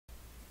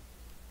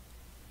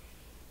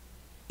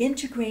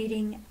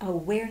Integrating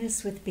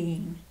Awareness with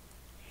Being.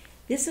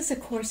 This is a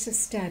course of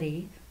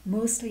study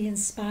mostly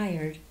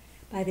inspired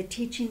by the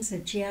teachings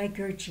of J.I.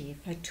 Gurdjieff,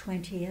 a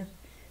 20th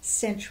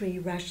century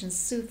Russian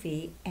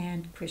Sufi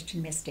and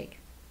Christian mystic.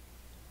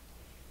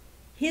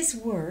 His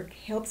work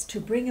helps to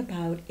bring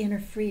about inner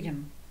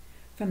freedom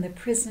from the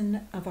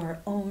prison of our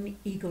own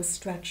ego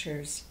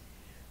structures,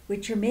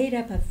 which are made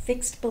up of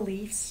fixed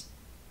beliefs,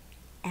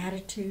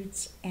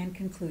 attitudes, and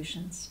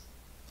conclusions.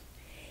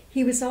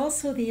 He was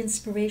also the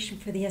inspiration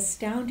for the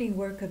astounding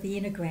work of the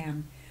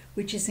Enneagram,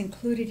 which is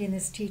included in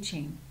this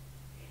teaching.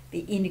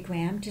 The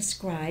Enneagram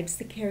describes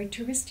the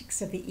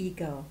characteristics of the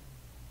ego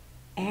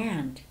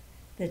and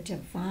the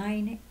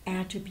divine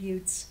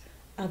attributes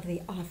of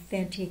the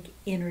authentic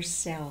inner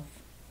self.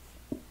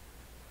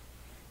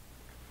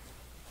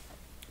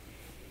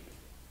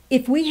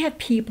 If we have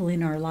people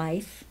in our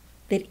life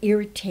that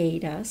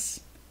irritate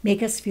us,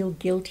 make us feel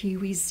guilty,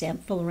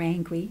 resentful, or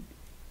angry,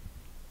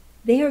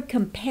 they are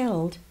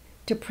compelled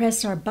to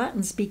press our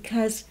buttons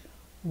because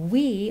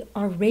we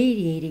are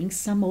radiating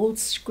some old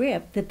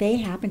script that they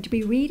happen to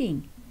be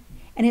reading.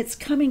 And it's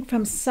coming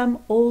from some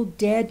old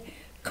dead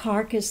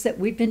carcass that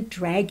we've been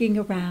dragging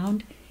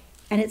around,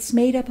 and it's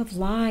made up of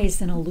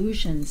lies and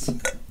illusions.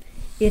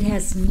 It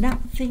has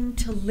nothing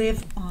to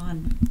live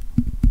on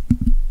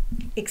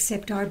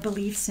except our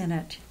beliefs in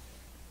it.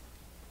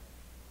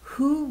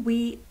 Who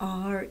we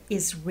are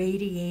is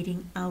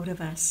radiating out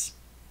of us.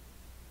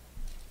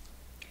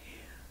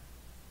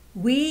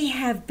 We've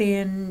had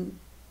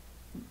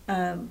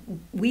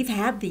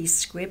these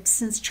scripts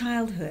since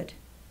childhood.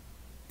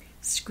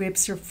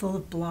 Scripts are full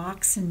of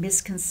blocks and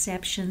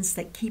misconceptions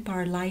that keep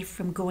our life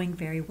from going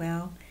very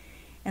well,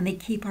 and they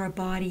keep our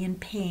body in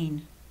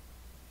pain.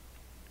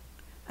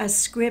 A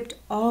script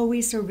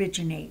always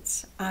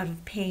originates out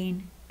of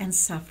pain and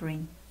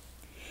suffering,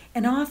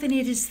 and often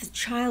it is the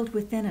child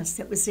within us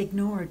that was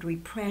ignored,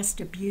 repressed,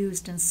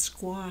 abused, and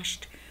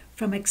squashed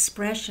from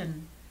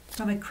expression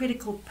from a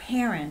critical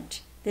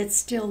parent that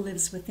still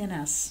lives within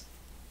us.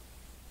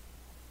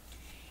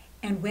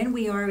 And when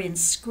we are in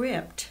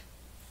script,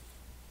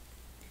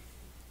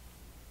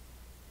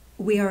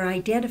 we are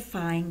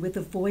identifying with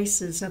the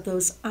voices of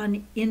those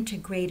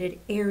unintegrated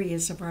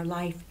areas of our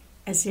life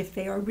as if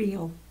they are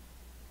real.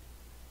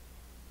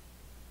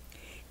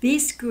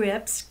 These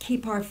scripts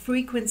keep our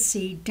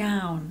frequency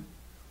down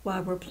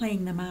while we're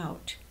playing them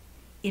out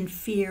in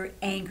fear,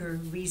 anger,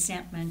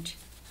 resentment,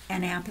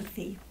 and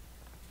apathy.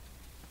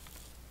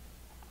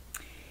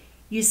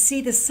 You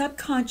see, the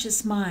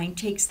subconscious mind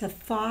takes the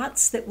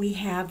thoughts that we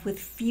have with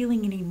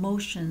feeling and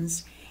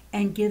emotions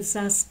and gives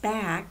us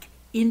back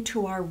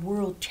into our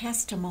world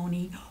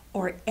testimony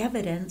or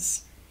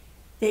evidence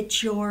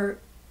that your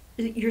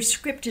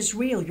script is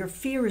real, your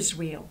fear is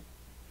real.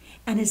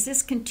 And as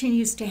this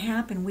continues to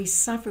happen, we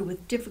suffer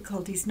with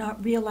difficulties,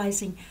 not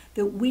realizing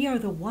that we are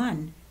the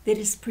one that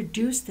has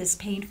produced this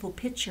painful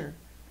picture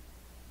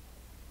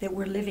that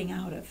we're living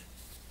out of.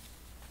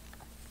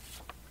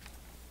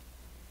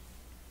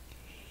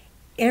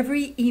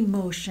 Every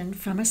emotion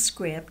from a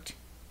script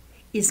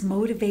is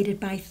motivated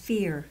by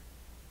fear,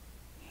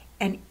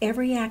 and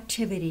every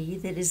activity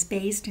that is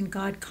based in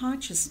God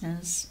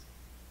consciousness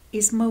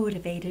is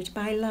motivated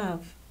by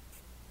love.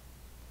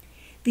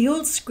 The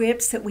old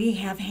scripts that we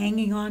have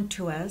hanging on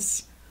to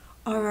us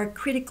are our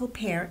critical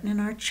parent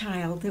and our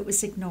child that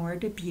was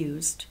ignored,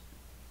 abused,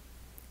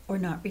 or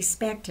not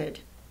respected.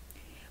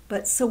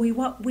 But so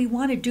what we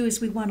want to do is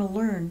we want to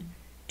learn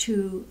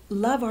to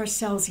love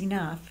ourselves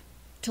enough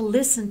to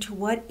listen to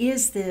what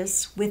is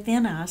this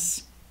within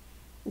us.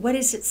 What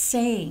is it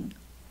saying?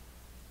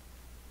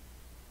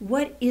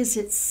 What is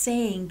it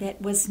saying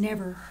that was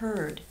never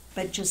heard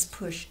but just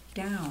pushed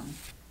down?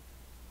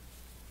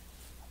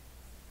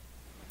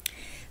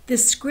 The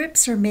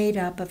scripts are made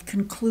up of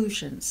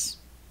conclusions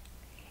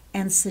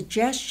and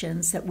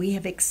suggestions that we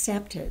have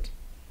accepted,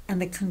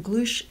 and the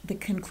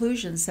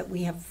conclusions that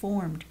we have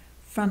formed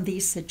from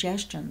these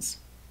suggestions.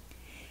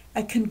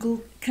 A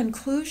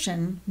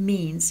conclusion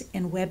means,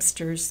 in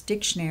Webster's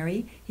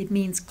dictionary, it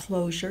means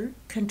closure,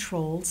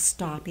 control,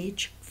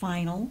 stoppage,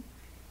 final,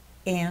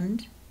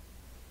 end,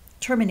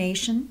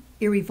 termination,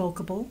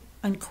 irrevocable,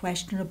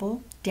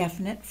 unquestionable,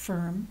 definite,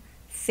 firm,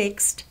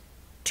 fixed,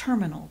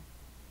 terminal,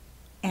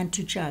 and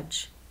to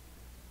judge.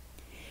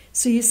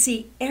 So you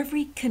see,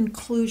 every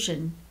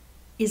conclusion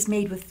is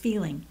made with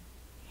feeling,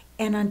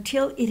 and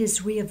until it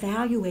is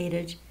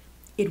reevaluated,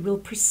 it will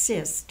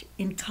persist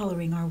in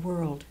coloring our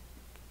world.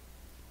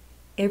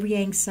 Every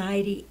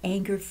anxiety,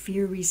 anger,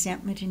 fear,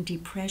 resentment, and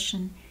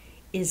depression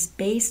is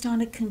based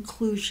on a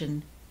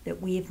conclusion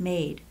that we have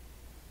made,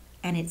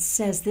 and it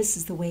says this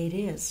is the way it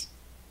is.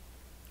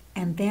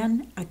 And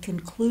then a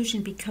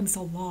conclusion becomes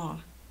a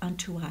law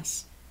unto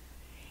us.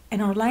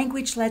 And our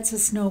language lets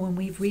us know when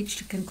we've reached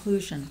a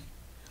conclusion.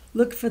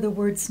 Look for the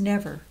words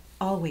never,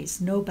 always,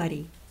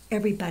 nobody,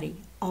 everybody,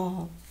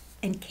 all,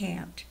 and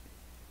can't.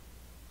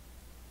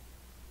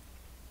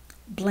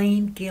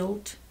 Blame,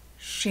 guilt,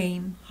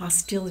 shame,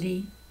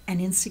 hostility,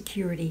 and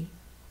insecurity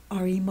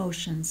are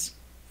emotions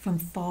from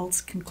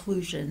false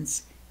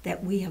conclusions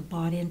that we have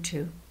bought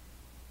into.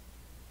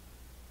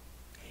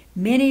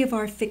 Many of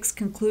our fixed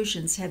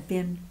conclusions have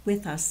been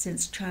with us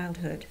since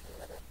childhood.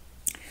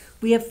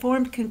 We have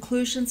formed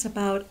conclusions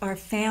about our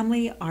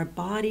family, our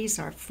bodies,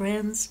 our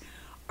friends,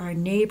 our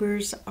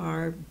neighbors,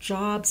 our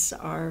jobs,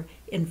 our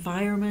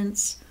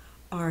environments,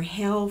 our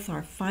health,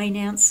 our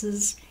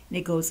finances, and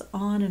it goes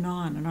on,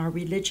 and our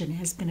religion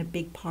has been a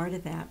big part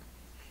of that.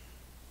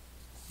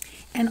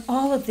 And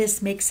all of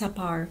this makes up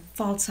our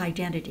false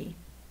identity.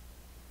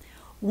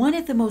 One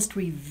of the most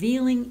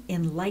revealing,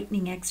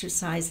 enlightening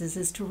exercises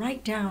is to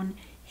write down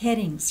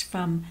headings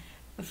from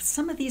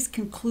some of these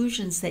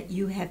conclusions that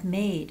you have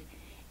made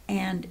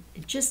and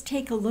just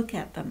take a look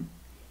at them.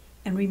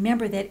 And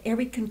remember that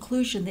every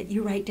conclusion that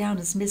you write down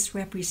is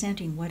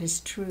misrepresenting what is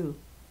true.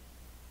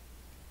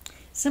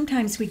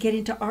 Sometimes we get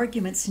into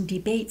arguments and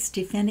debates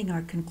defending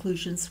our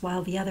conclusions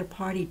while the other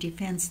party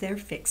defends their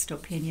fixed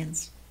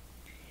opinions.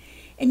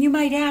 And you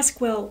might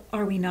ask, well,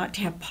 are we not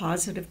to have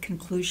positive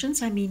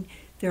conclusions? I mean,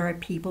 there are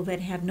people that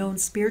have known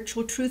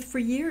spiritual truth for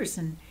years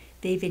and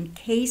they've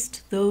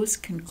encased those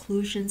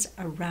conclusions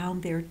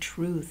around their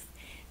truth.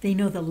 They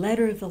know the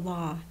letter of the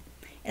law,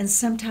 and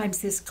sometimes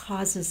this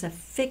causes a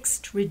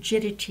fixed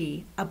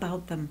rigidity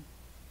about them.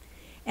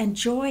 And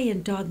joy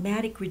and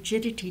dogmatic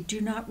rigidity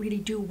do not really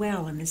do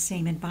well in the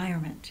same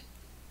environment.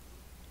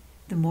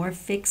 The more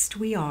fixed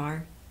we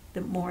are,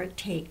 the more it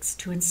takes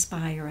to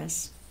inspire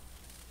us.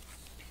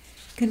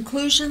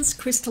 Conclusions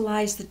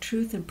crystallize the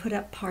truth and put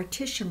up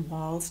partition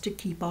walls to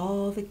keep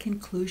all the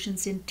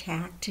conclusions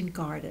intact and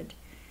guarded.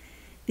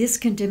 This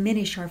can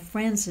diminish our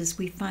friends as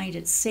we find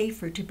it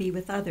safer to be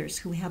with others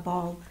who have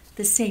all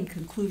the same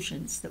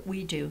conclusions that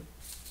we do.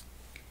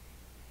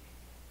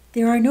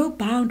 There are no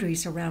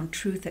boundaries around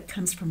truth that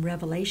comes from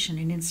revelation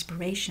and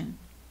inspiration.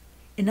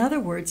 In other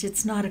words,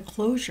 it's not a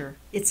closure.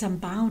 It's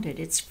unbounded.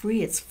 It's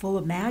free. It's full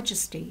of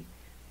majesty.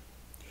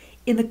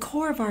 In the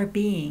core of our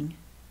being,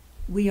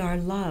 we are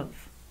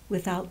love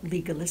without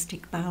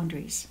legalistic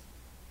boundaries.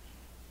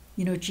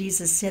 You know,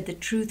 Jesus said the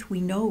truth we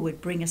know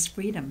would bring us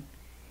freedom.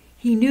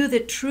 He knew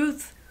the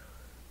truth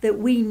that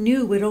we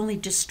knew would only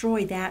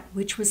destroy that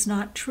which was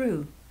not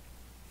true.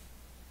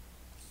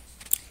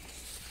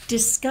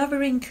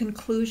 Discovering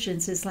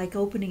conclusions is like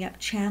opening up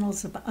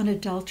channels of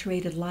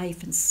unadulterated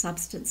life and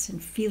substance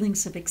and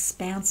feelings of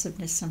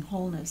expansiveness and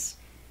wholeness.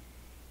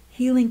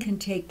 Healing can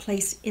take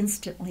place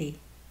instantly,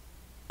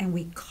 and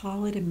we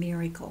call it a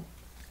miracle.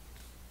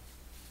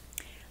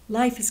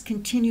 Life is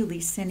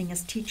continually sending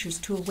us teachers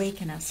to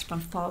awaken us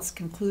from false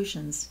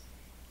conclusions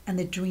and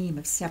the dream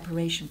of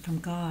separation from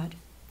God.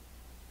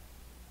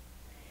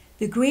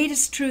 The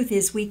greatest truth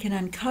is we can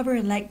uncover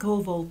and let go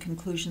of old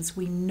conclusions.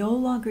 We no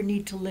longer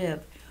need to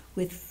live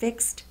with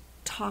fixed,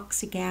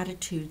 toxic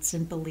attitudes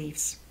and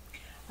beliefs.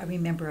 I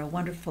remember a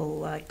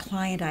wonderful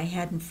client I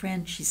had and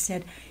friend. She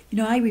said, you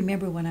know, I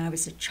remember when I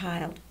was a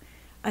child,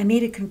 I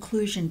made a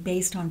conclusion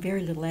based on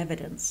very little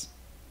evidence.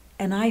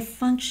 And I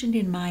functioned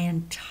in my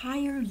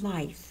entire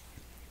life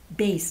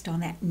based on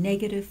that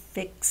negative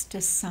fixed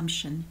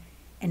assumption,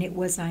 and it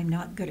was I'm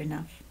not good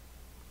enough.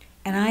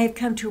 And I have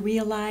come to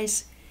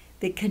realize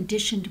that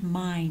conditioned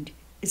mind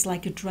is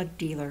like a drug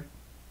dealer.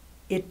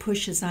 It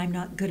pushes I'm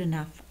not good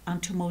enough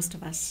onto most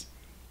of us,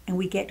 and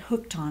we get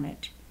hooked on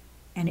it,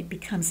 and it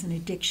becomes an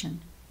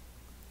addiction.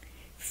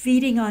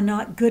 Feeding on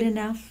not good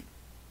enough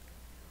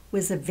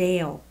was a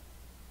veil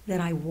that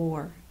I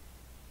wore,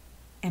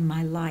 and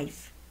my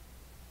life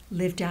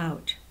lived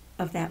out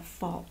of that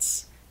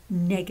false,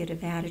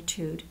 negative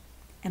attitude,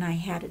 and I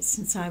had it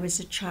since I was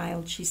a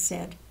child, she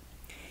said.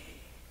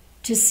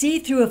 To see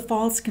through a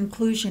false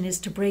conclusion is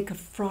to break a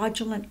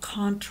fraudulent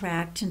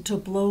contract and to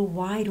blow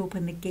wide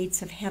open the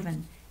gates of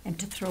heaven and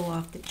to throw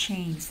off the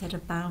chains that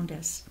have bound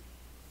us.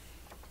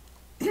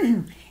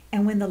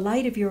 And when the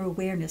light of your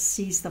awareness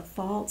sees the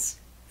false,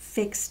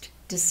 fixed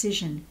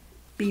decision,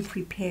 be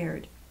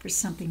prepared for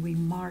something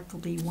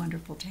remarkably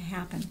wonderful to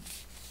happen.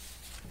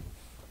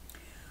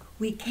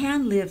 We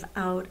can live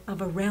out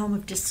of a realm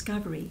of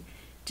discovery.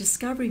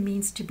 Discovery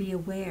means to be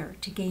aware,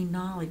 to gain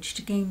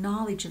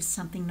knowledge of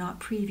something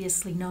not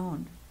previously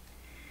known.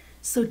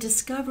 So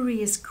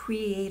discovery is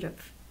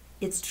creative.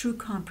 It's true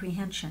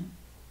comprehension.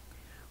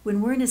 When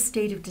we're in a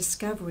state of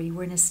discovery,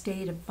 we're in a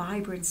state of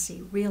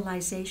vibrancy,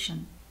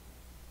 realization,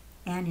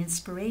 and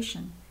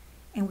inspiration.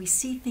 And we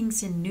see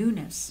things in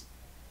newness.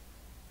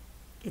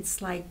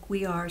 It's like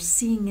we are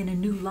seeing in a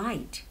new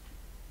light.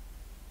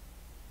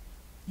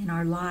 And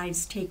our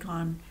lives take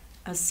on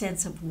a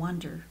sense of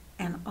wonder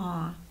and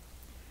awe.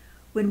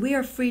 When we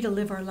are free to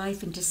live our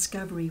life in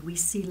discovery, we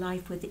see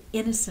life with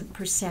innocent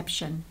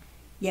perception,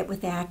 yet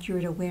with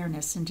accurate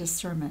awareness and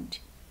discernment.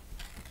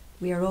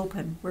 We are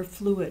open, we're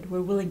fluid,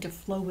 we're willing to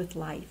flow with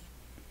life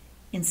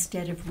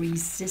instead of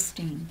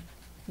resisting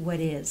what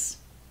is.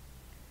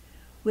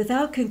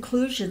 Without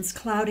conclusions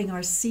clouding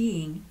our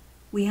seeing,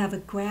 we have a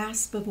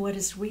grasp of what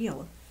is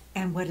real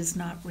and what is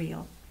not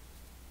real.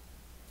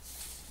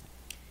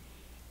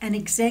 An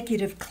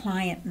executive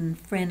client and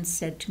friend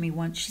said to me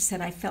once, she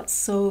said, I felt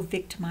so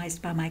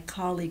victimized by my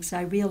colleagues.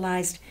 I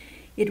realized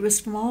It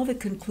was from all the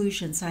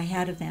conclusions I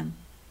had of them.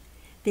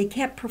 They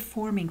kept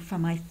performing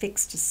from my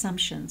fixed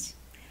assumptions.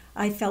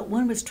 I felt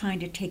one was trying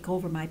to take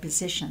over my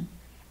position,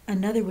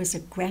 another was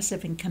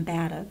aggressive and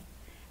combative,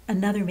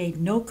 another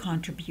made no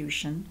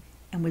contribution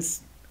and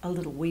was a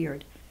little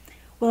weird.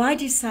 Well, I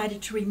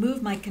decided to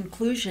remove my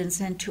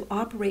conclusions and to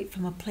operate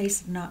from a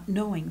place of not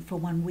knowing for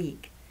 1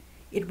 week.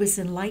 It was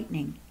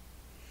enlightening,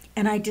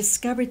 and I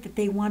discovered that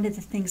they wanted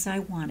the things I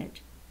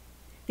wanted.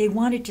 They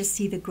wanted to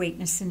see the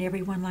greatness in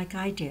everyone like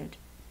I did.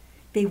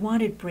 They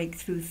wanted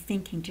breakthrough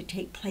thinking to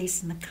take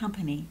place in the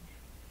company.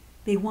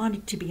 They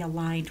wanted to be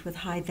aligned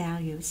with high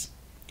values.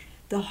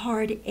 The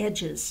hard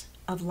edges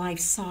of life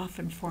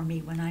soften for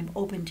me when I'm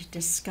open to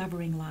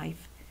discovering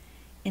life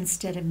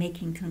instead of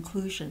making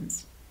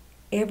conclusions.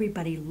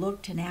 Everybody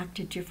looked and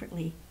acted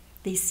differently.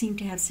 They seemed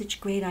to have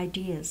such great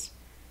ideas.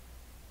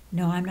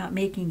 No, I'm not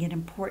making it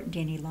important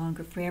any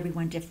longer for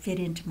everyone to fit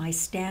into my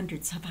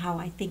standards of how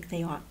I think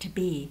they ought to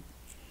be.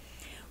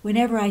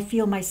 Whenever I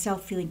feel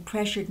myself feeling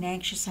pressured and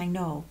anxious, I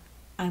know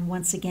I'm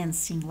once again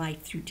seeing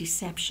life through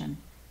deception.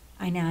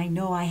 I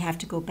know I have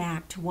to go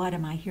back to what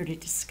am I here to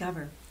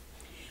discover.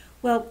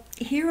 Well,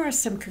 here are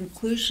some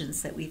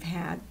conclusions that we've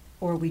had,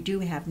 or we do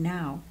have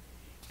now,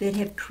 that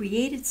have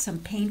created some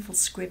painful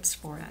scripts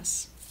for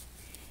us.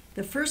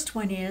 The first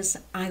one is,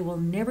 I will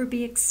never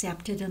be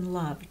accepted and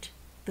loved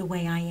the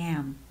way I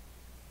am.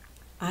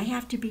 I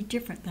have to be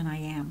different than I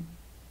am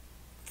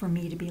for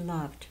me to be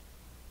loved.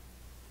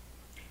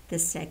 The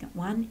second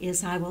one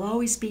is, I will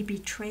always be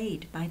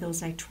betrayed by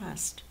those I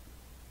trust.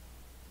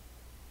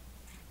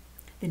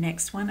 The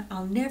next one,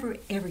 I'll never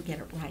ever get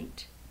it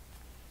right.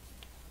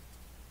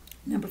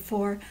 Number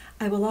 4,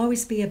 I will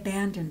always be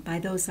abandoned by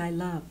those I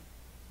love,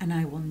 and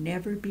I will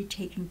never be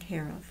taken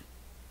care of.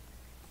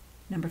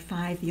 Number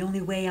 5, the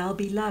only way I'll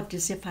be loved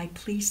is if I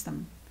please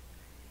them,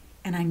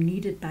 and I'm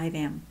needed by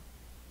them.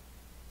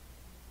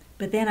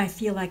 But then I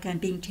feel like I'm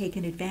being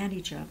taken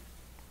advantage of.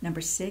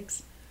 Number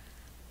 6,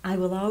 I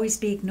will always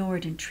be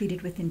ignored and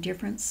treated with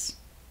indifference.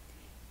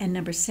 And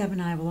number 7,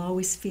 I will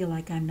always feel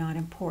like I'm not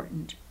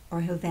important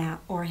or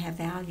have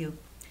value.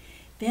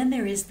 Then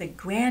there is the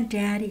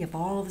granddaddy of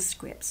all the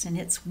scripts, and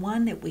it's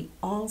one that we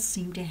all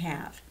seem to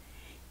have,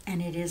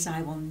 and it is,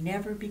 I will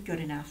never be good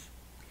enough.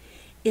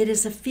 It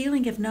is a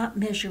feeling of not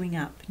measuring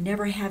up,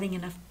 never having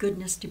enough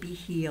goodness to be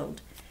healed.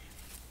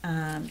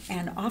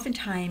 And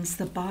oftentimes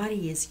the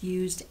body is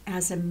used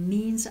as a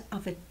means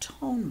of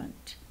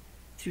atonement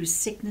through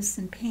sickness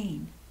and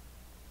pain.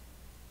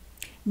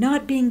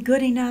 Not being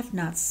good enough,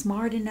 not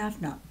smart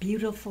enough, not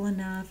beautiful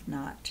enough,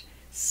 not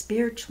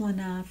spiritual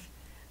enough,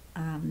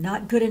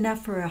 not good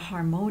enough for a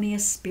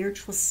harmonious,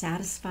 spiritual,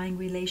 satisfying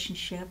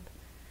relationship,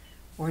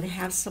 or to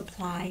have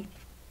supply.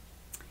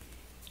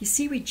 You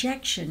see,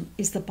 rejection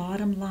is the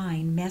bottom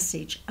line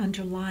message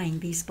underlying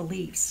these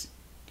beliefs.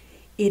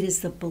 It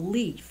is the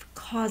belief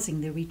causing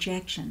the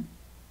rejection.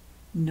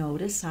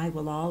 Notice, I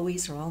will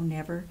always or I'll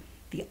never,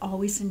 the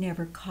always and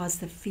never cause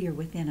the fear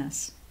within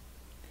us.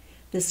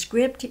 The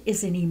script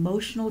is an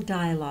emotional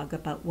dialogue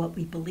about what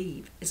we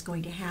believe is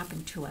going to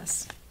happen to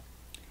us.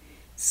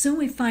 Soon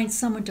we find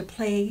someone to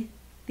play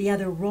the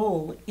other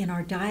role in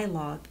our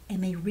dialogue,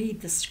 and they read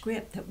the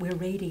script that we're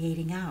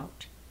radiating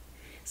out.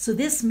 So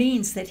this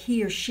means that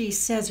he or she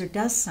says or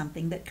does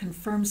something that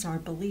confirms our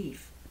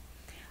belief.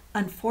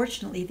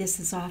 Unfortunately, this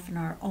is often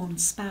our own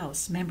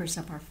spouse, members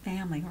of our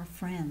family, or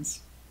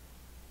friends.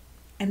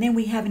 And then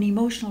we have an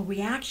emotional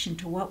reaction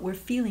to what we're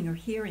feeling or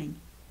hearing.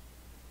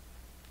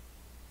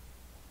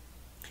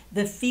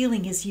 The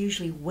feeling is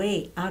usually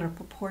way out of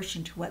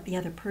proportion to what the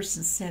other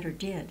person said or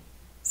did,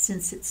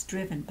 since it's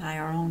driven by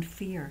our own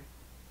fear.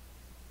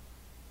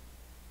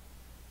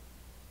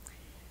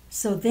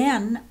 So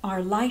then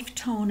our life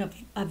tone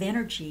of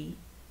energy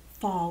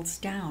falls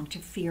down to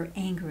fear,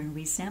 anger, and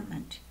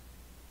resentment.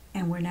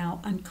 And we're now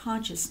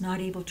unconscious,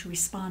 not able to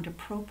respond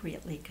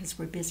appropriately because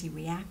we're busy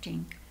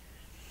reacting.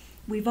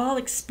 We've all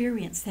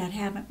experienced that,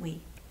 haven't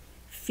we?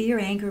 Fear,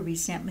 anger,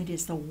 resentment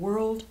is the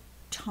world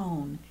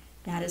tone.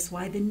 That is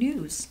why the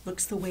news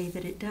looks the way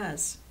that it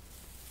does.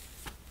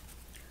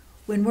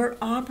 When we're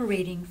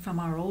operating from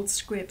our old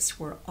scripts,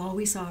 we're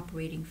always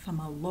operating from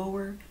a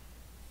lower,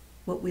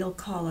 what we'll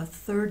call a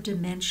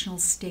third-dimensional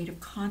state of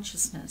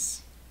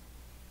consciousness.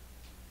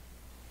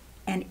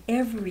 And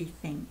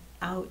everything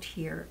out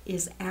here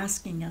is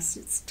asking us,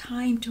 it's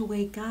time to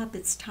wake up,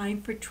 it's time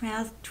for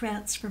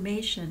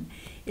transformation,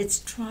 it's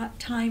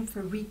time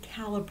for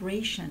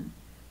recalibration.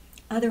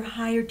 Other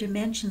higher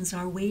dimensions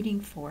are waiting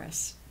for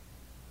us.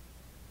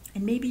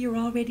 And maybe you're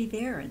already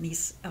there, and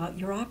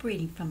you're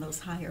operating from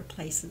those higher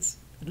places,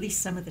 at least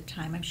some of the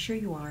time. I'm sure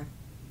you are.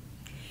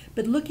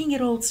 But looking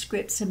at old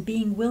scripts and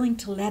being willing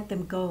to let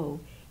them go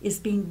is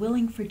being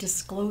willing for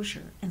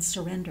disclosure and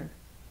surrender.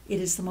 It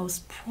is the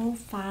most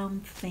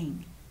profound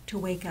thing to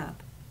wake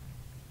up.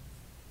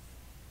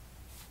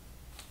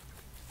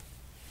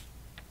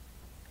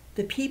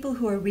 The people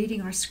who are reading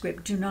our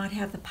script do not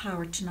have the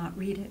power to not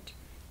read it.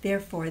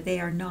 Therefore, they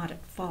are not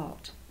at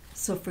fault.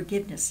 So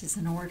forgiveness is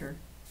in order.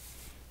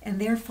 and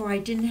therefore I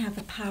didn't have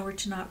the power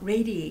to not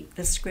radiate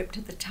the script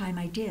at the time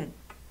I did.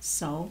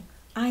 So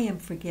I am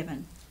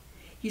forgiven.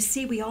 You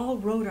see, we all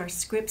wrote our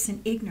scripts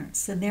in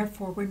ignorance, and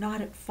therefore we're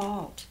not at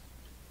fault.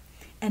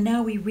 And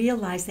now we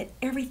realize that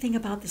everything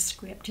about the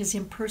script is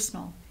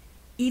impersonal.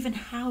 Even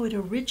how it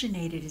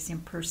originated is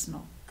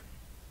impersonal.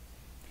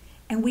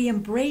 And we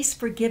embrace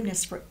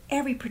forgiveness for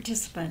every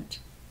participant.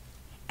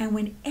 And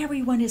when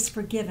everyone is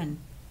forgiven,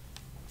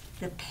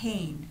 the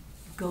pain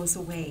goes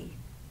away.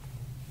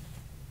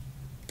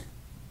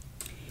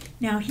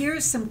 Now, here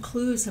are some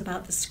clues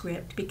about the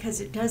script, because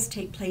it does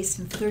take place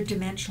in third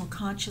dimensional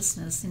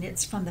consciousness, and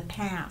it's from the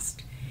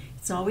past.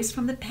 It's always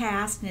from the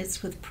past, and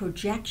it's with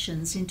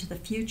projections into the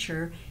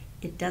future.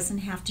 It doesn't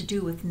have to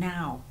do with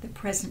now, the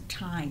present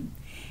time.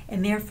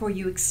 And therefore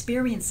you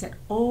experience it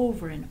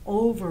over and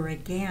over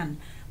again,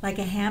 like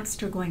a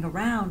hamster going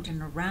around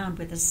and around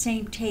with the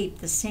same tape,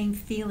 the same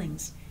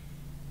feelings.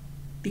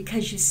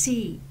 Because you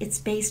see, it's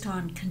based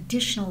on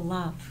conditional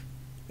love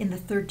in the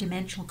third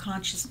dimensional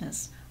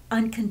consciousness.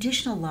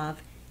 Unconditional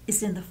love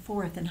is in the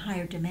fourth and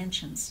higher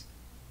dimensions.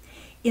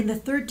 In the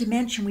third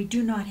dimension, we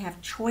do not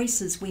have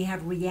choices, we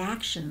have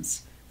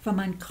reactions from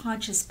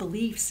unconscious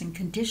beliefs and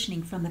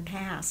conditioning from the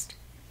past.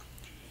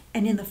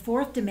 And in the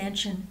fourth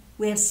dimension,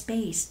 we have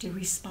space to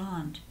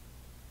respond.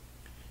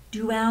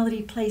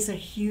 Duality plays a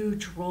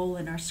huge role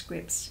in our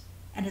scripts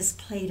and is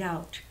played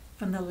out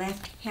from the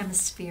left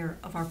hemisphere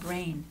of our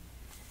brain.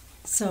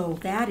 So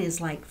that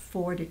is like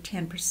 4 to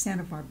 10%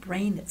 of our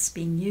brain that's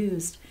being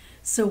used.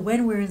 So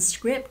when we're in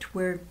script,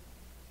 we're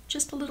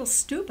just a little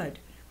stupid,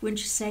 wouldn't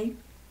you say?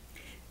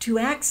 To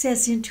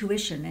access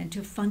intuition and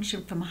to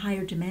function from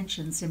higher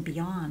dimensions and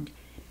beyond,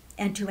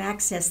 and to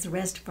access the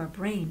rest of our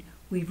brain,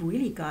 we've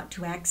really got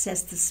to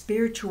access the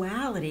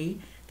spirituality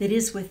that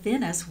is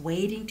within us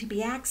waiting to be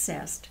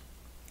accessed.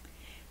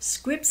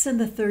 Scripts in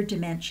the third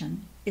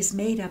dimension is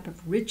made up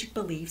of rigid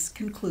beliefs,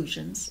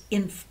 conclusions,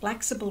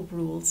 inflexible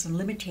rules and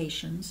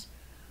limitations,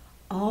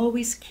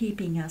 always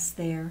keeping us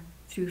there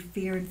through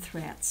fear and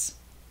threats.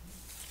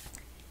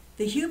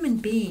 The human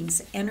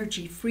being's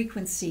energy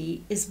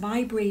frequency is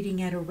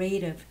vibrating at a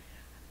rate of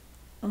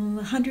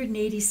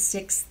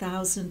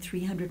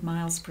 186,300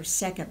 miles per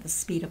second, the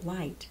speed of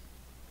light.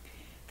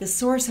 The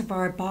source of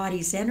our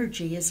body's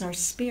energy is our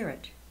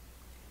spirit.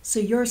 So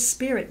your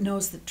spirit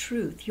knows the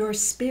truth. Your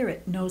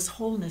spirit knows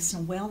wholeness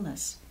and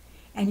wellness.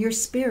 And your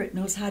spirit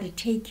knows how to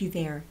take you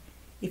there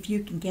if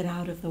you can get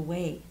out of the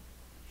way.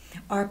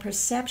 Our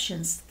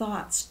perceptions,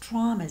 thoughts,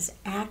 traumas,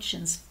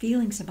 actions,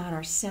 feelings about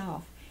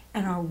ourselves,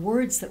 and our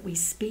words that we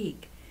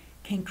speak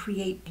can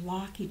create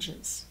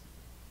blockages.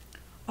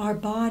 Our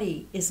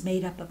body is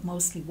made up of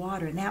mostly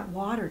water, and that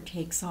water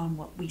takes on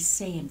what we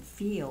say and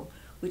feel,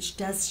 which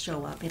does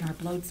show up in our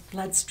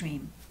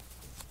bloodstream.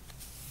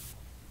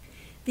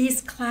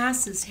 These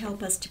classes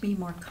help us to be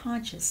more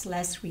conscious,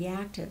 less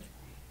reactive,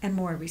 and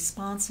more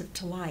responsive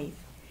to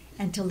life,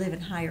 and to live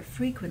in higher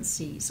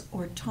frequencies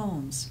or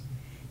tones.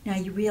 Now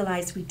you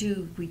realize we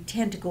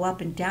tend to go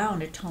up and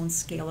down a tone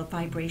scale of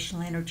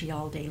vibrational energy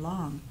all day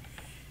long.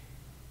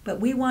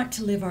 But we want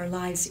to live our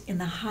lives in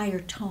the higher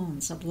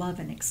tones of love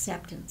and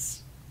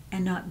acceptance,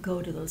 and not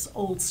go to those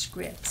old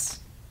scripts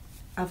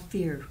of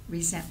fear,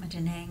 resentment,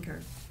 and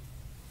anger.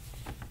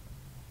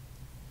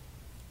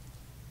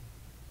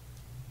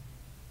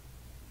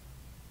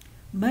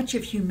 Much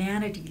of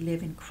humanity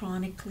live in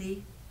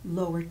chronically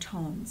lower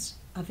tones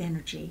of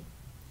energy.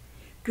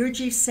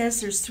 Gurdjieff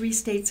says there's 3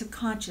 states of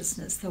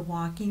consciousness: the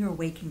walking or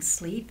waking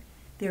sleep.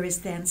 There is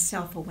then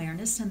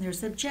self-awareness, and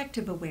there's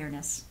objective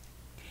awareness.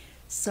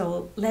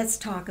 So let's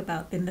talk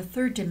about in the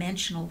third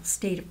dimensional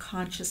state of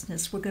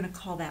consciousness, we're going to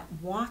call that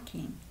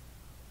walking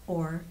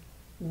or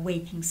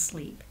waking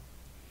sleep.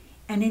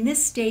 And in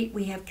this state,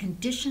 we have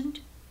conditioned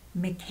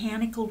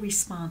mechanical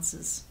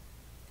responses.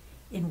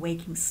 In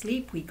waking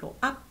sleep, we go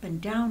up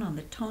and down on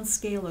the tone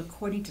scale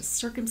according to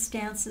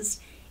circumstances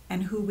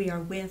and who we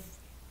are with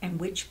and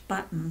which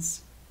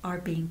buttons are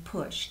being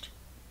pushed.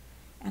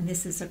 And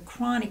this is a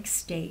chronic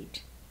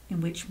state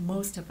in which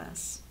most of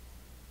us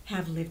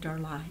have lived our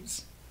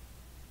lives.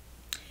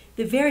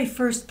 The very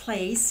first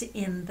place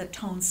in the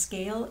tone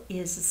scale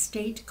is a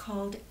state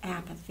called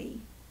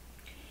apathy.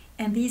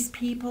 And these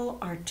people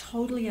are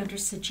totally under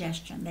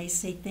suggestion. They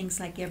say things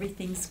like,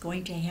 everything's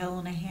going to hell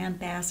in a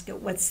handbasket.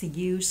 What's the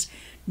use?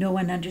 No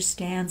one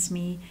understands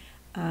me.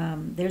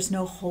 There's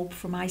no hope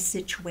for my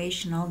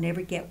situation. I'll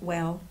never get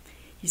well.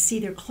 You see,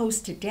 they're close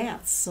to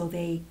death, so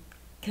they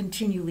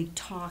continually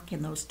talk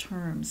in those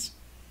terms.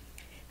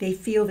 They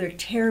feel they're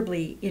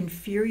terribly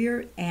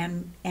inferior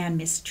and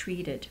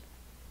mistreated.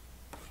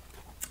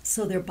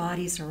 So their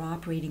bodies are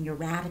operating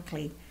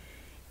erratically,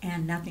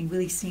 and nothing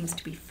really seems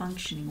to be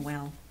functioning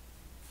well.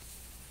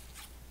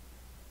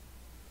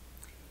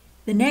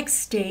 The next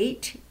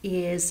state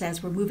is,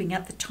 as we're moving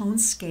up the tone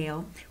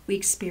scale, we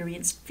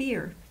experience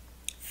fear.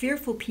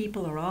 Fearful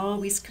people are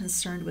always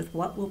concerned with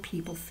what will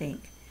people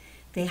think.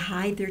 They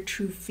hide their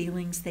true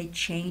feelings. They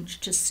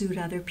change to suit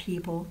other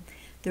people.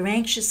 They're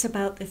anxious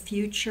about the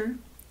future,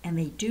 and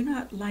they do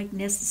not like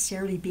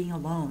necessarily being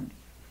alone.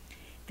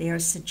 They are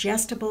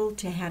suggestible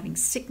to having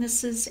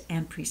sicknesses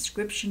and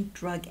prescription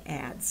drug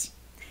ads.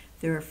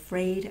 They're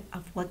afraid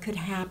of what could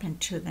happen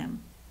to them.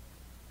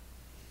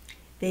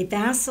 They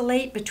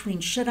vacillate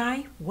between should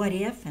I, what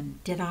if,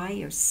 and did I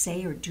or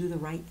say or do the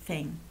right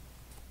thing.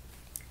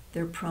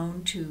 They're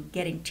prone to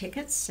getting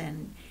tickets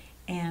and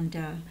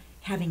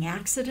having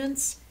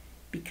accidents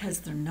because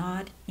they're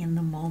not in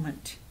the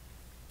moment.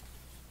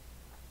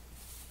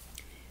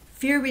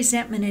 Fear,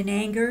 resentment, and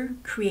anger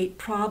create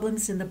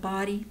problems in the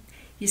body.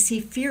 You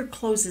see, fear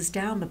closes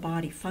down the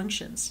body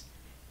functions.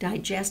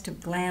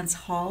 Digestive glands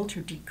halt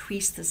or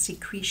decrease the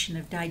secretion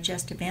of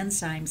digestive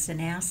enzymes and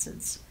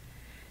acids.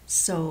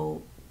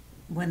 So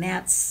when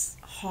that's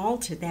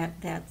halted,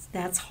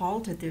 that's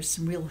halted, there's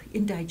some real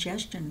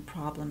indigestion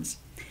problems.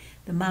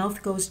 The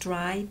mouth goes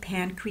dry,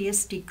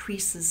 pancreas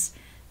decreases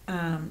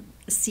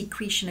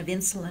secretion of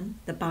insulin,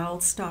 the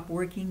bowels stop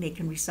working, they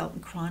can result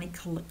in chronic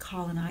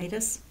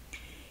colonitis.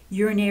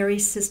 Urinary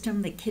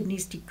system, the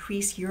kidneys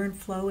decrease urine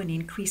flow and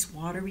increase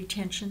water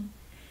retention.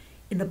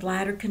 In the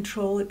bladder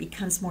control, it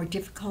becomes more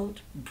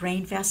difficult.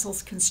 Brain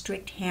vessels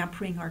constrict,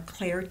 hampering our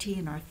clarity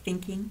and our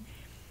thinking.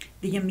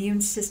 The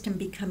immune system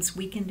becomes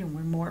weakened and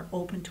we're more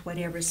open to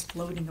whatever is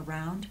floating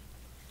around.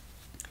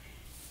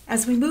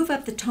 As we move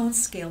up the tone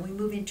scale, we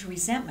move into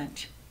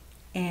resentment.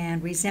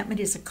 And resentment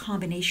is a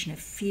combination of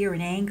fear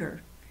and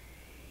anger.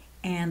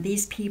 And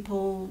these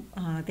people,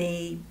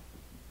 they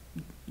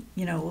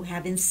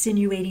have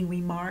insinuating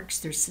remarks,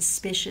 they're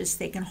suspicious,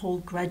 they can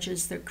hold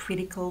grudges, they're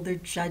critical, they're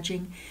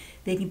judging,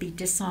 they can be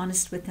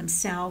dishonest with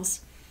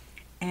themselves,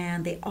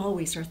 and they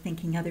always are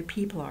thinking other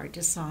people are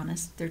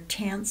dishonest. They're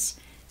tense,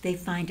 they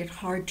find it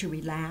hard to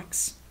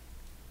relax,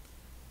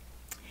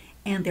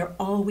 and they're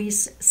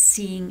always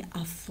seeing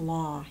a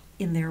flaw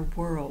in their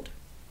world.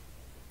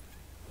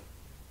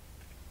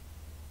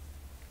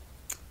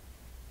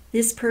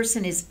 This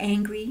person is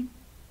angry.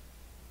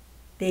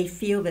 They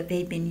feel that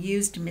they've been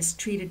used and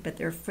mistreated, but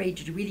they're afraid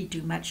to really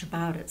do much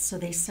about it. So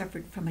they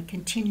suffered from a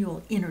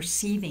continual inner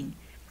sieving.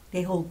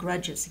 They hold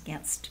grudges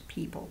against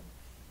people.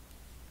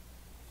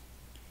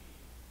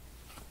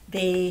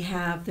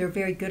 They're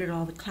very good at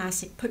all the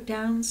classic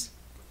put-downs,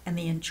 and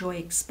they enjoy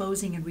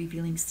exposing and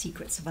revealing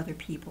secrets of other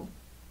people.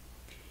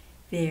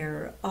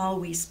 They're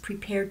always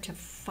prepared to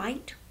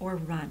fight or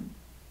run.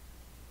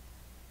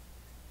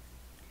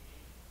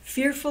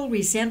 Fearful,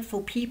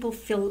 resentful people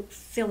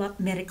fill up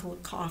medical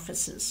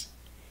offices.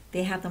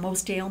 They have the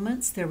most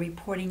ailments. They're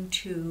reporting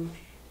to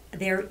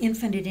their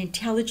infinite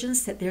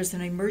intelligence that there's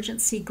an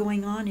emergency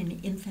going on,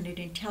 and infinite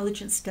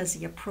intelligence does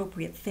the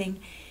appropriate thing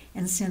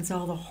and sends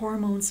all the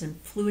hormones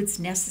and fluids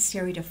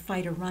necessary to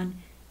fight or run,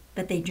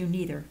 but they do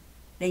neither.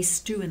 They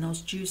stew in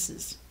those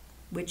juices,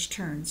 which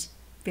turns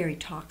very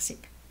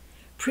toxic.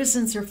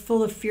 Prisons are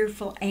full of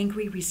fearful,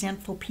 angry,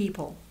 resentful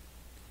people,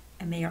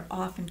 and they are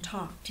often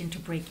talked into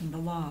breaking the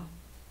law.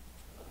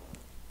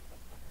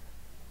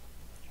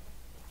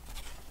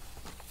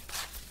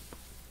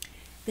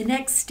 The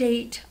next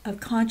state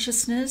of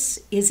consciousness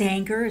is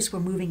anger as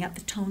we're moving up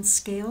the tone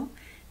scale.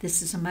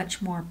 This is a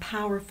much more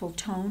powerful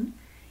tone.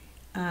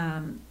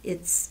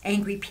 It's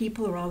angry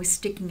people are always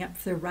sticking up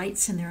for their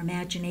rights in their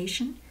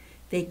imagination.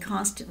 They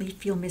constantly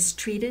feel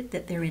mistreated,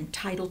 that they're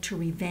entitled to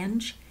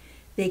revenge.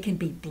 They can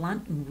be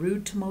blunt and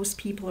rude to most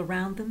people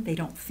around them. They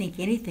don't think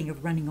anything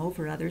of running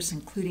over others,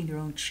 including their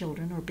own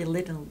children, or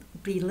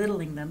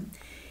belittling them,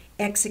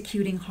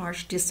 executing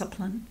harsh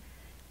discipline.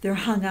 They're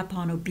hung up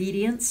on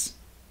obedience.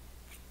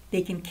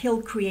 They can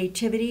kill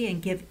creativity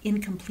and give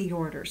incomplete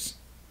orders.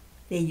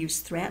 They use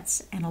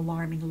threats and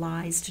alarming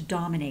lies to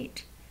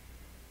dominate.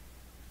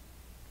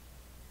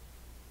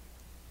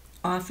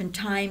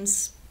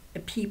 Oftentimes,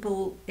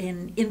 people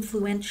in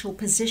influential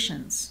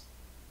positions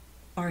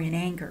are in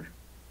anger.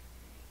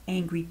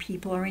 Angry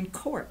people are in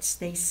courts.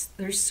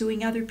 They're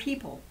suing other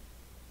people.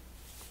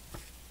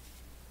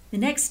 The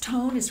next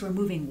tone, as we're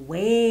moving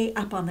way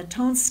up on the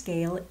tone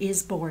scale,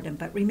 is boredom.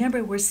 But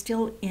remember, we're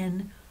still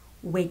in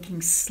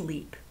waking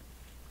sleep.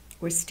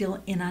 We're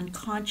still in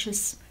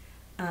unconscious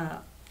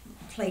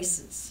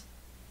places.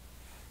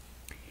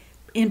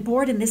 In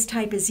boredom, this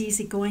type is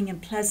easygoing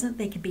and pleasant.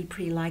 They can be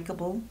pretty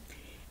likable.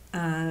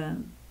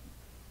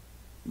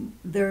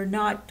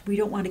 We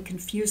don't want to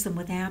confuse them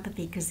with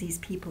apathy, because these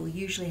people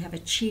usually have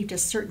achieved a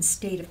certain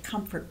state of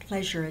comfort,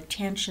 pleasure,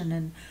 attention,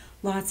 and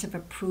lots of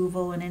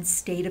approval, and in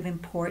state of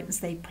importance.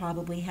 They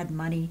probably had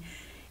money,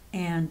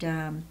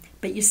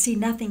 but you see,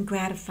 nothing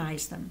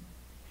gratifies them.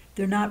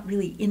 They're not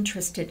really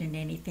interested in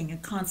anything,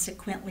 and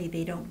consequently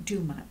they don't do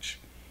much.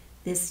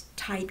 This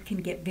type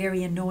can get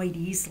very annoyed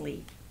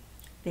easily.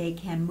 They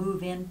can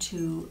move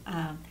into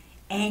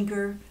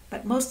anger,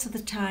 but most of the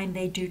time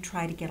they do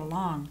try to get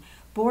along.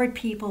 Bored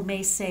people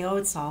may say, oh,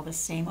 it's all the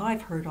same. Oh,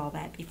 I've heard all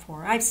that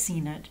before. I've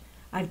seen it.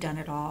 I've done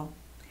it all.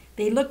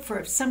 They look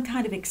for some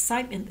kind of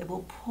excitement that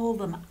will pull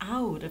them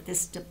out of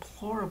this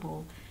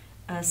deplorable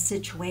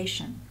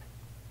situation.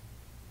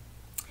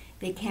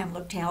 They can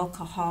look to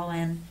alcohol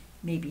and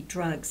maybe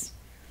drugs.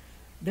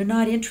 They're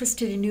not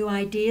interested in new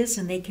ideas,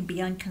 and they can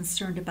be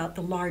unconcerned about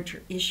the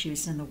larger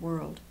issues in the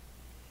world.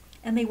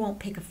 And they won't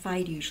pick a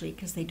fight usually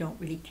because they don't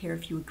really care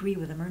if you agree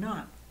with them or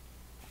not.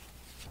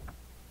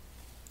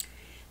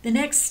 The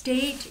next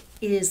state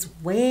is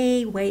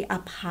way, way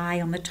up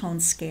high on the tone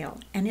scale,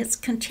 and it's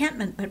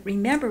contentment. But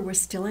remember, we're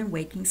still in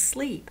waking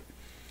sleep,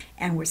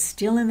 and we're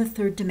still in the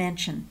third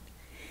dimension.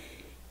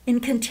 In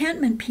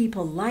contentment,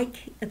 people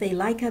like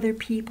other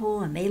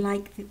people, and they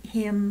like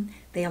him.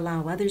 They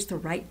allow others the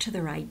right to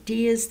their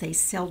ideas. They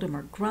seldom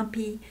are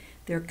grumpy.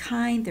 They're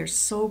kind. They're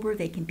sober.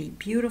 They can be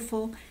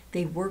beautiful.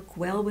 They work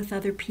well with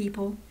other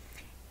people,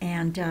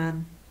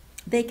 and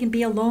they can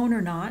be alone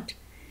or not.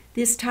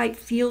 This type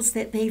feels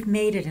that they've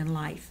made it in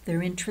life.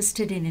 They're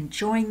interested in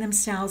enjoying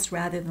themselves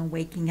rather than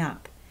waking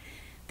up.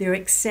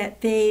 They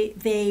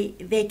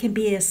can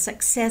be a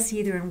success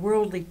either in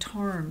worldly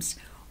terms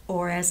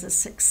or as a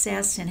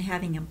success in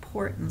having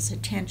importance,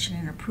 attention,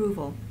 and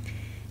approval.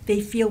 They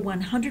feel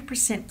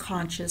 100%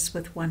 conscious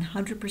with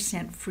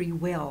 100% free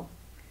will.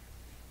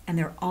 And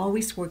they're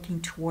always working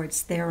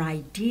towards their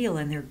ideal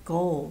and their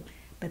goal,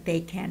 but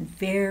they can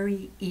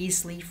very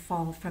easily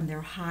fall from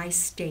their high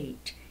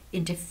state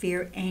into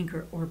fear,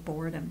 anger, or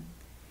boredom.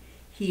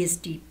 He is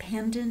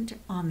dependent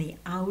on the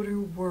outer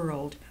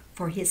world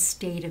for his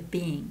state of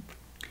being.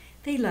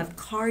 They love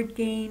card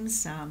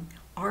games,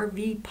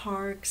 RV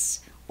parks,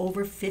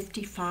 over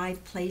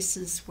 55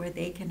 places where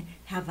they can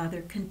have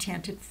other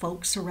contented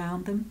folks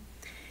around them.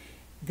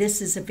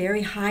 This is a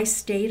very high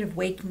state of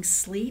waking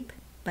sleep,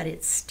 but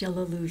it's still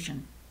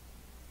illusion.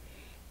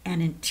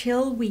 And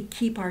until we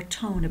keep our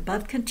tone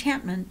above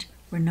contentment,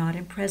 we're not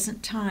in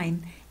present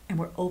time, and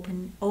we're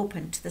open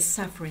to the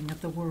suffering of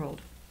the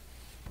world.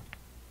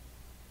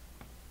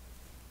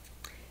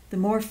 The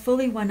more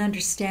fully one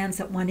understands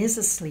that one is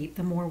asleep,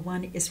 the more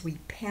one is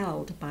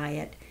repelled by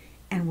it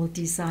and will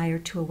desire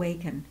to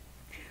awaken.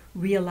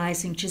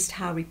 Realizing just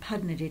how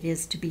repugnant it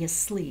is to be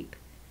asleep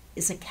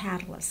is a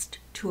catalyst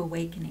to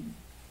awakening.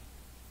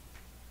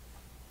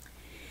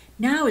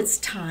 Now it's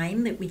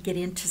time that we get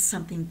into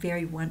something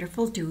very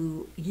wonderful.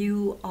 Do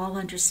you all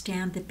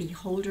understand the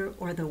beholder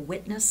or the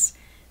witness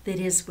that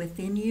is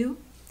within you?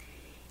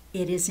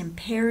 It is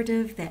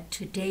imperative that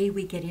today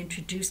we get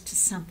introduced to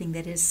something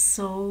that is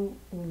so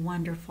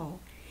wonderful.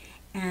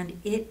 And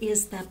it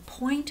is the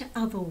point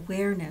of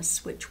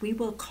awareness, which we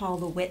will call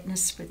the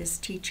witness for this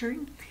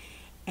teaching.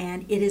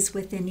 And it is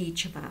within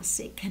each of us.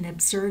 It can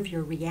observe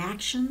your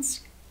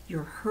reactions,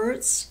 your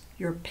hurts,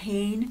 your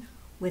pain,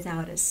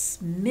 without a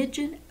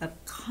smidgen of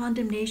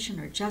condemnation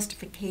or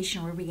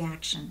justification or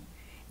reaction.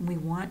 And we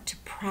want to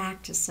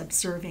practice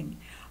observing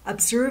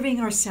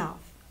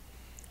ourselves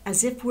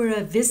as if we're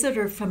a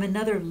visitor from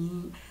another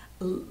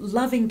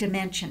loving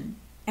dimension,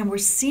 and we're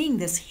seeing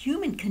this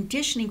human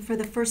conditioning for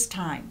the first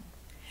time.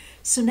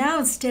 So now,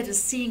 instead of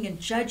seeing and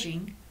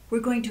judging,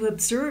 we're going to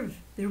observe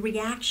the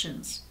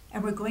reactions,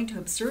 and we're going to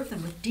observe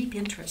them with deep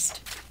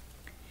interest.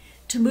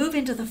 To move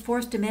into the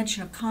fourth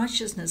dimension of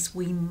consciousness,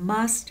 we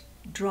must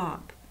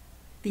drop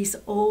these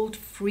old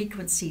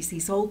frequencies,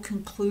 these old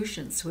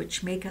conclusions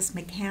which make us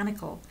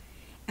mechanical,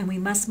 and we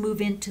must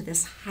move into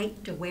this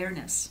heightened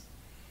awareness.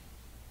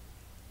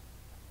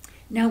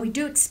 Now, we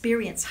do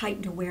experience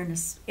heightened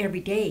awareness every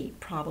day,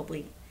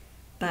 probably,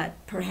 but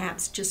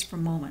perhaps just for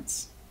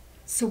moments.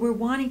 So we're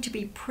wanting to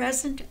be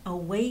present,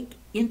 awake,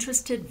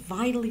 interested,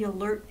 vitally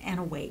alert, and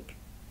awake.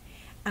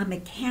 A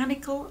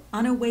mechanical,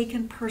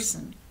 unawakened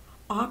person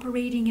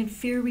operating in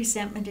fear,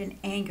 resentment, and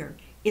anger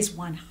is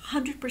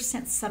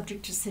 100%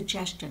 subject to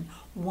suggestion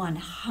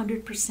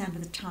 100%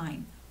 of the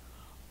time.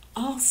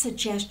 All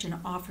suggestion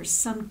offers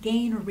some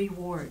gain or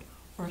reward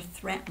or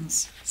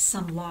threatens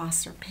some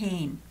loss or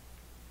pain.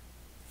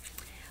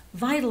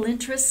 Vital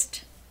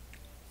interest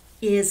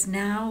is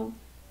now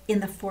in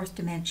the fourth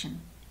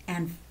dimension,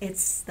 and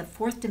it's the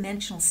fourth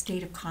dimensional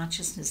state of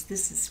consciousness.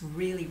 This is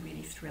really,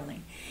 really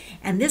thrilling.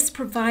 And this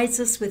provides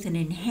us with an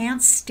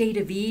enhanced state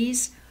of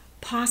ease,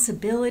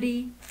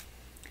 possibility.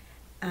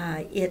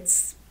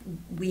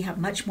 We have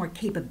much more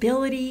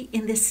capability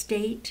in this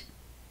state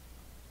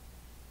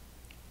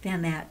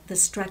than the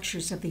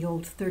structures of the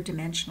old third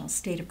dimensional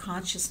state of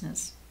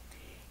consciousness.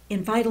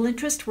 In vital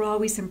interest, we're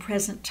always in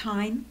present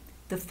time.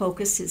 The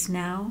focus is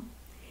now.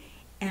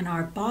 And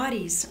our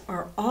bodies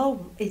are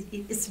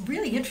it's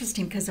really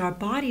interesting because our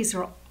bodies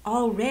are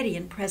already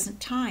in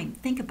present time.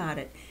 Think about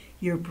it.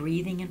 You're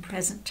breathing in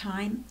present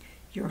time.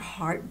 Your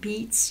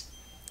heartbeats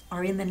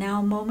are in the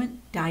now moment.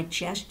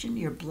 Digestion,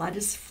 your blood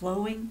is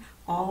flowing,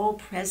 all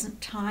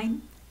present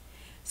time.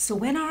 So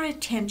when our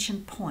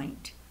attention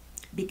point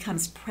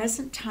becomes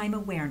present time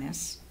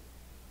awareness,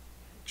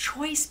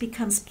 choice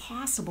becomes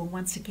possible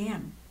once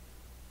again.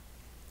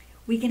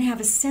 We can have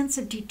a sense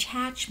of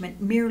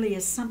detachment merely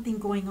as something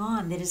going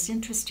on that is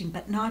interesting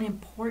but not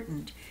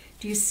important.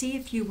 Do you see,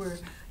 if you were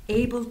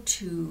able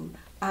to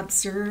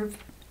observe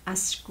a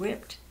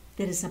script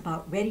that is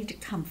about ready to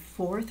come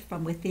forth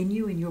from within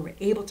you, and you were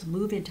able to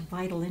move into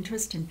vital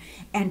interest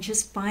and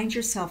just find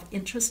yourself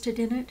interested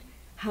in it,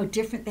 how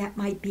different that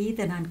might be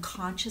than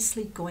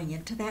unconsciously going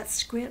into that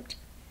script?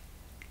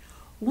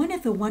 One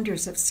of the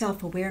wonders of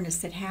self-awareness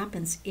that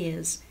happens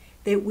is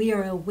that we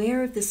are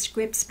aware of the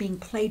scripts being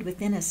played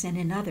within us and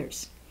in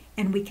others,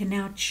 and we can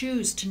now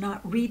choose to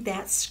not read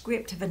that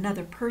script of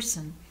another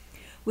person,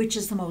 which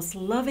is the most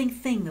loving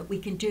thing that we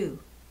can do.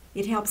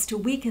 It helps to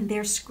weaken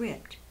their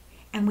script,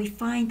 and we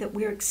find that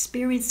we're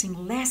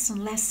experiencing less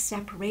and less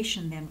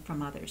separation then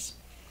from others,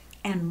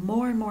 and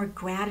more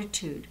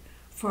gratitude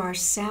for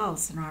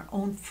ourselves and our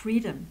own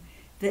freedom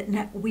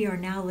that we are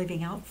now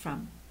living out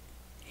from.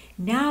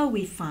 Now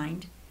we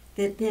find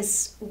that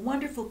this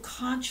wonderful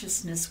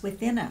consciousness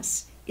within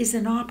us is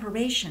in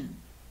operation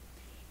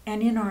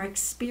and in our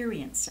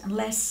experience, and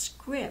less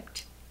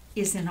script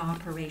is in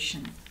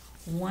operation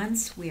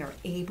once we are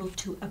able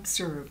to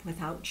observe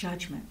without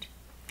judgment.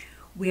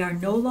 We are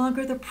no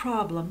longer the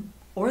problem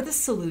or the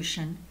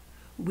solution.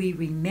 We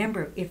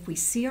remember, if we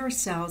see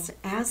ourselves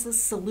as the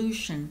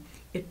solution,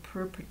 it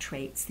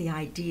perpetuates the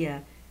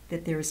idea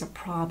that there is a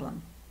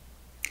problem.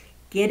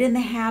 Get in the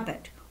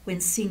habit, when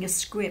seeing a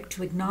script,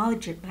 to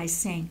acknowledge it by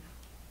saying,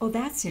 "Oh,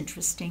 that's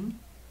interesting."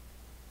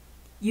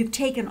 You've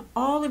taken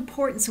all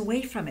importance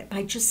away from it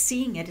by just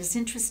seeing it as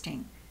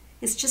interesting.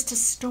 It's just a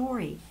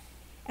story.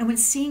 And when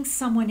seeing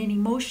someone in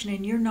emotion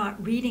and you're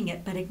not reading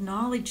it but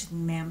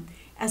acknowledging them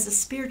as a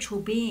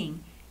spiritual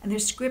being, and their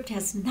script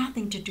has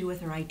nothing to do with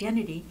their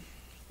identity,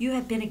 you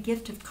have been a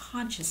gift of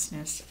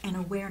consciousness and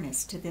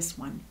awareness to this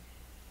one.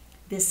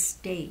 This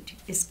state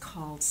is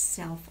called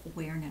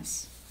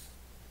self-awareness.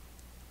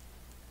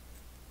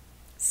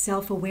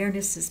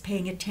 Self-awareness is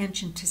paying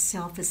attention to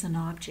self as an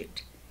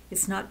object.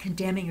 It's not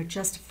condemning or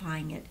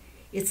justifying it.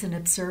 It's an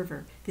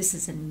observer. This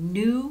is a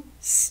new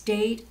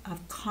state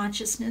of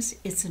consciousness.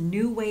 It's a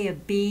new way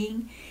of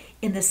being.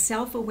 In the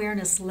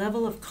self-awareness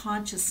level of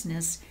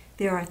consciousness,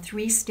 there are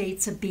 3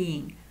 states of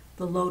being.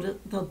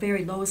 The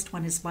very lowest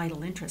one is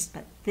vital interest,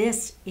 but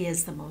this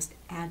is the most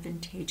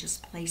advantageous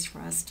place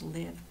for us to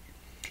live.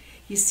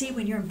 You see,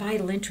 when you're in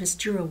vital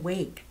interest, you're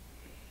awake.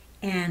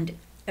 And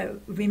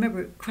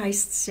remember,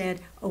 Christ said,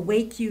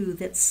 "Awake you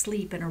that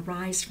sleep and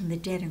arise from the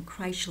dead, and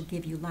Christ shall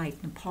give you light."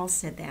 And Paul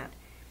said that.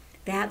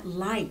 That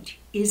light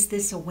is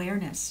this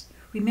awareness.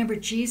 Remember,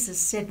 Jesus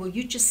said, "Will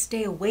you just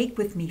stay awake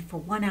with me for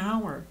 1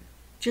 hour?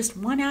 Just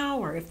 1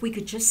 hour, if we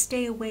could just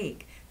stay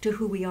awake to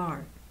who we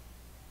are."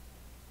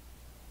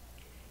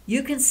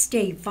 You can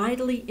stay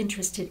vitally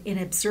interested in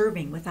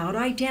observing without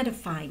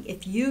identifying.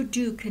 If you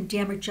do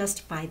condemn or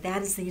justify,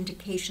 that is the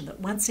indication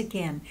that once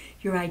again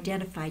you're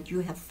identified. You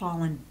have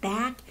fallen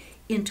back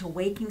into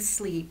waking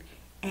sleep,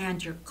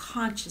 and your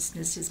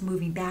consciousness is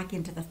moving back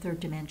into the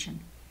 3rd dimension.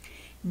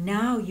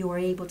 Now you are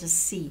able to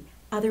see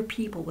other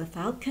people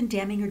without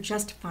condemning or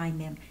justifying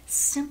them,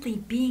 simply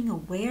being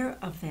aware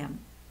of them,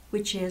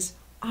 which is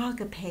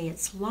agape,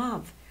 it's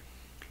love.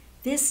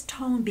 This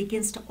tone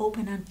begins to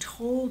open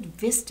untold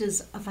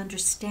vistas of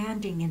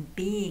understanding and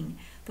being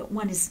that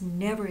one has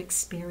never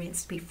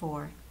experienced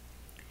before.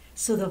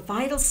 So the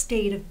vital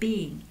state of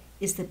being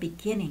is the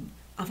beginning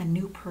of a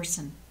new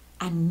person,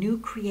 a new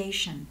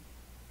creation.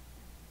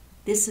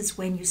 This is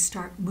when you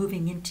start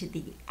moving into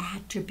the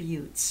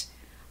attributes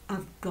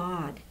of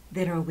God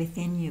that are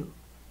within you.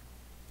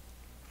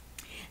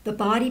 The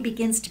body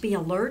begins to be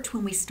alert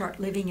when we start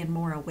living in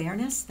more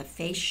awareness. The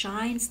face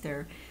shines. There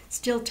are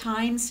still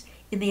times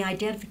in the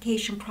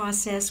identification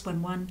process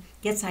when one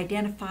gets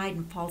identified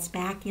and falls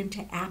back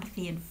into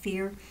apathy and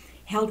fear,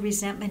 held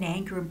resentment,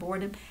 anger, and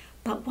boredom.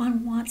 But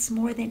one wants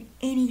more than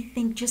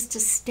anything just to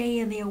stay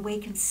in the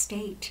awakened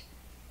state.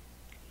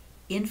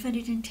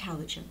 Infinite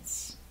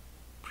intelligence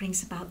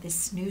brings about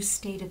this new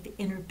state of the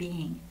inner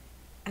being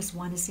as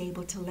one is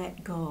able to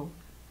let go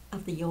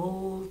of the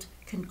old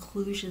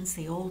conclusions,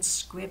 the old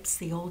scripts,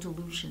 the old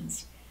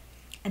illusions.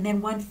 And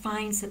then one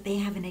finds that they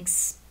have an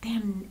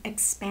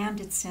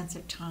expanded sense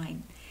of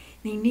time.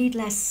 They need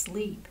less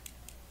sleep.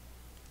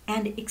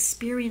 And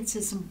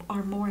experiences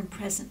are more in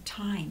present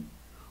time.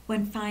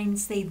 One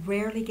finds they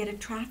rarely get a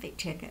traffic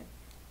ticket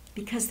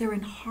because they're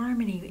in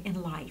harmony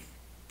in life.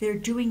 They're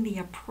doing the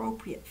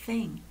appropriate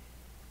thing.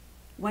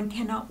 One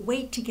cannot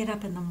wait to get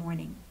up in the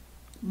morning.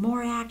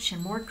 More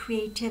action, more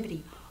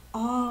creativity,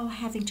 all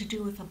having to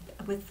do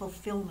with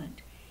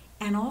fulfillment,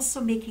 and also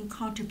making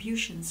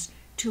contributions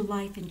to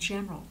life in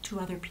general, to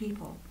other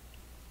people.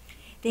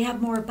 They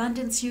have more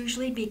abundance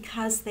usually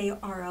because they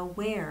are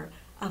aware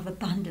of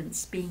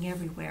abundance being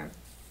everywhere.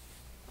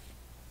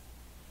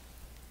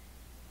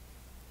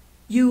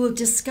 You will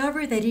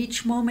discover that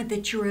each moment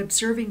that you are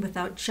observing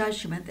without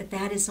judgment,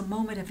 that is a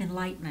moment of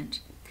enlightenment.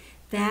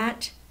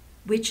 That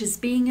which is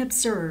being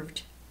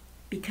observed,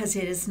 because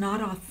it is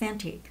not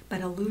authentic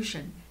but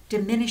illusion,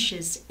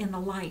 diminishes in the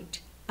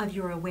light of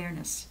your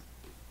awareness.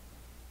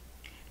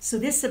 So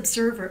this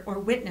observer or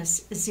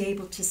witness is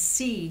able to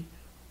see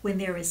when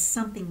there is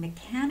something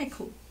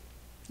mechanical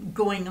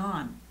going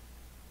on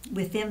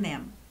within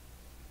them.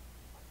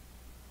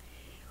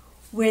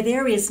 Where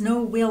there is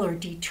no will or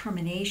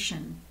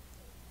determination,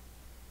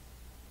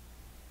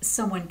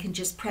 someone can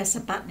just press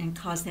a button and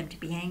cause them to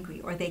be angry,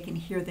 or they can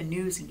hear the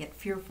news and get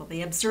fearful.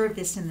 They observe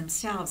this in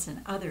themselves and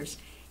others,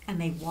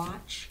 and they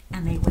watch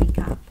and they wake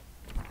up.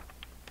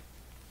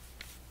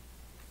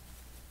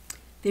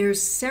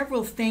 There's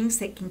several things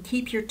that can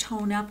keep your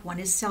tone up. One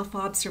is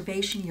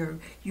self-observation.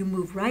 You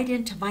move right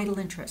into vital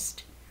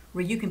interest,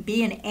 where you can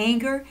be in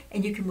anger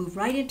and you can move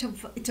right into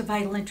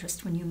vital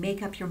interest when you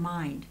make up your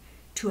mind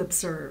to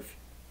observe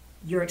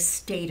your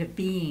state of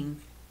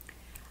being.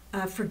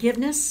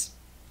 Forgiveness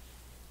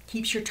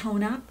keeps your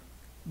tone up.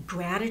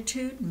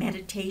 Gratitude,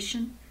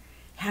 meditation,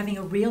 having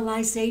a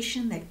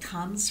realization that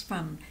comes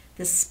from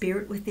the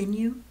spirit within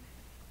you,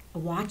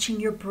 watching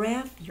your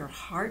breath, your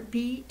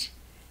heartbeat,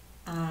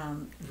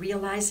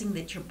 realizing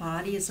that your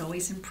body is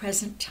always in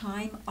present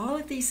time. All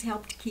of these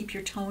help to keep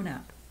your tone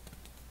up.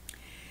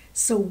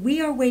 So we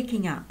are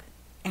waking up,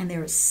 and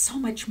there is so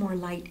much more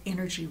light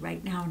energy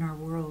right now in our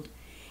world,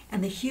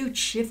 and the huge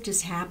shift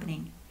is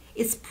happening.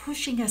 It's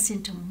pushing us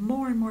into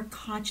more and more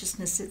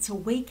consciousness. It's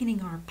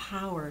awakening our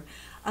power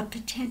of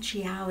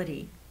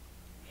potentiality.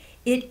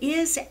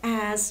 It's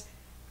as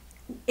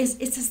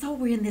though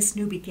we're in this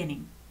new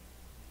beginning,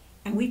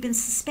 and we've been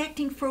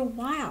suspecting for a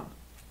while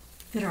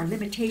that our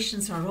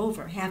limitations are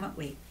over, haven't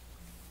we?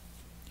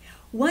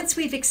 Once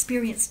we've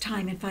experienced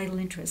time and vital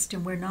interest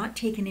and we're not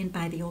taken in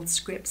by the old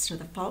scripts or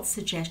the false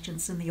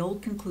suggestions and the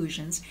old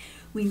conclusions,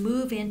 we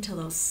move into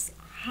those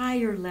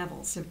higher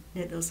levels,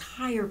 those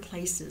higher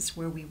places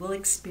where we will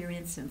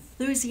experience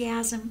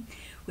enthusiasm,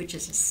 which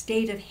is a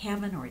state of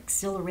heaven, or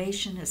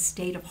exhilaration, a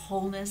state of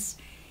wholeness.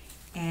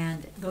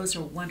 And those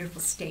are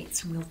wonderful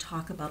states, and we'll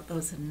talk about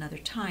those at another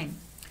time.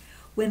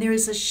 When there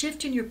is a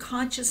shift in your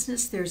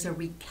consciousness, there's a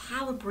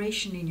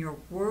recalibration in your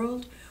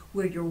world,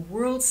 where your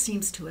world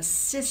seems to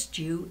assist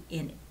you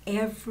in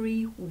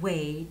every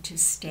way to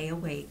stay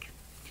awake.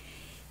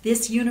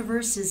 This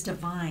universe is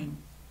divine,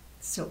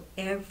 so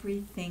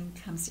everything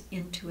comes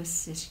in to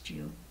assist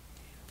you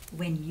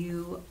when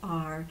you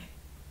are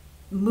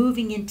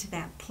moving into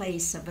that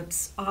place of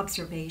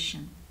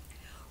observation.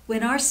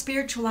 When our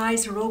spiritual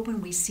eyes are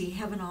open, we see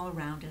heaven all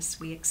around us.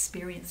 We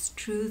experience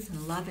truth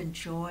and love and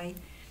joy.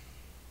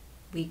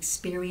 We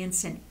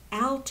experience an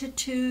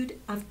altitude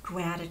of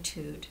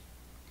gratitude.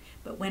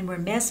 But when we're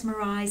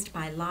mesmerized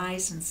by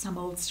lies and some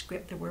old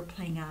script that we're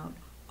playing out,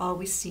 all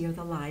we see are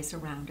the lies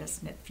around us,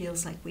 and it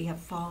feels like we have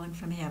fallen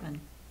from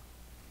heaven.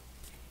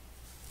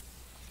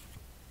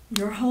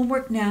 Your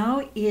homework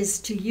now is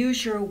to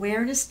use your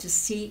awareness to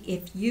see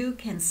if you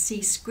can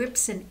see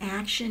scripts in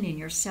action in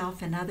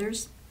yourself and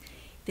others,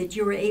 that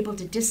you are able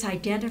to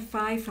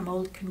disidentify from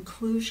old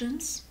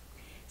conclusions.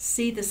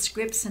 See the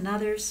scripts in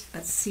others,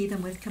 but see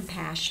them with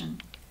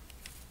compassion.